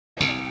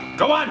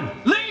Go on,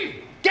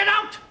 leave! Get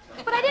out!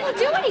 But I didn't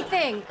do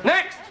anything.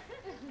 Next!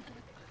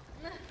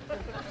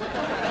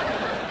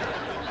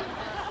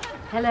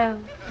 Hello.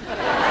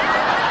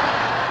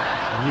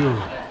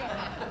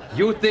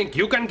 You think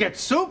you can get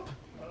soup?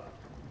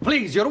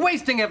 Please, you're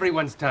wasting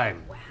everyone's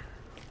time.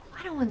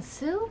 I don't want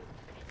soup.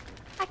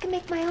 I can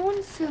make my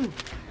own soup.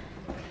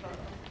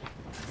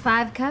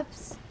 5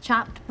 cups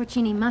chopped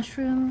porcini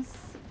mushrooms,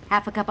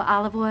 half a cup of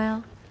olive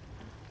oil,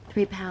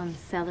 3 pounds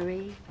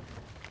celery.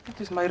 That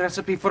is my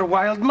recipe for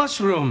wild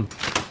mushroom.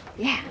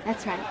 Yeah,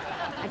 that's right.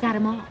 I got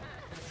 'em all.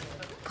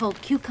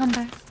 Cold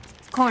cucumber,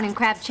 corn and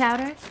crab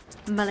chowder,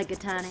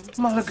 mulligatawny.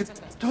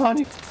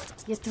 Mulligatawny?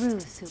 You're through,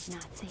 soup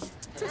Nazi.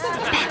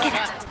 Back it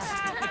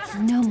up.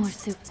 No more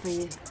soup for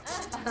you.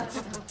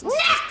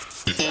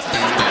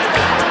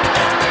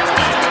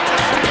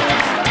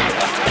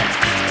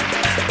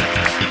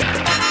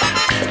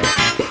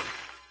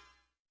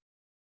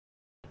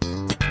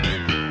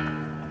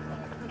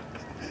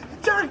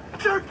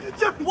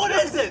 Jerry, what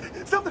is it?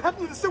 Something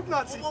happened to the soup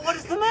Nazi. Well, what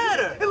is the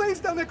matter? Elaine's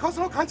down there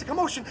causing all kinds of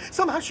commotion.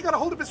 Somehow she got a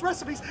hold of his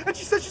recipes, and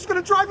she says she's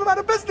going to drive him out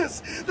of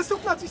business. The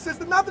soup Nazi says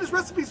that now that his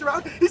recipes are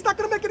out, he's not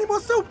going to make any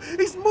more soup.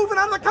 He's moving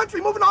out of the country,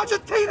 moving to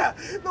Argentina.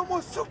 No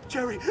more soup,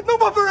 Jerry. No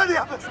more for any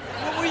of us.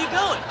 Where are you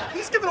going?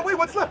 He's giving away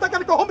what's left. I got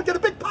to go home and get a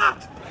big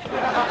pot.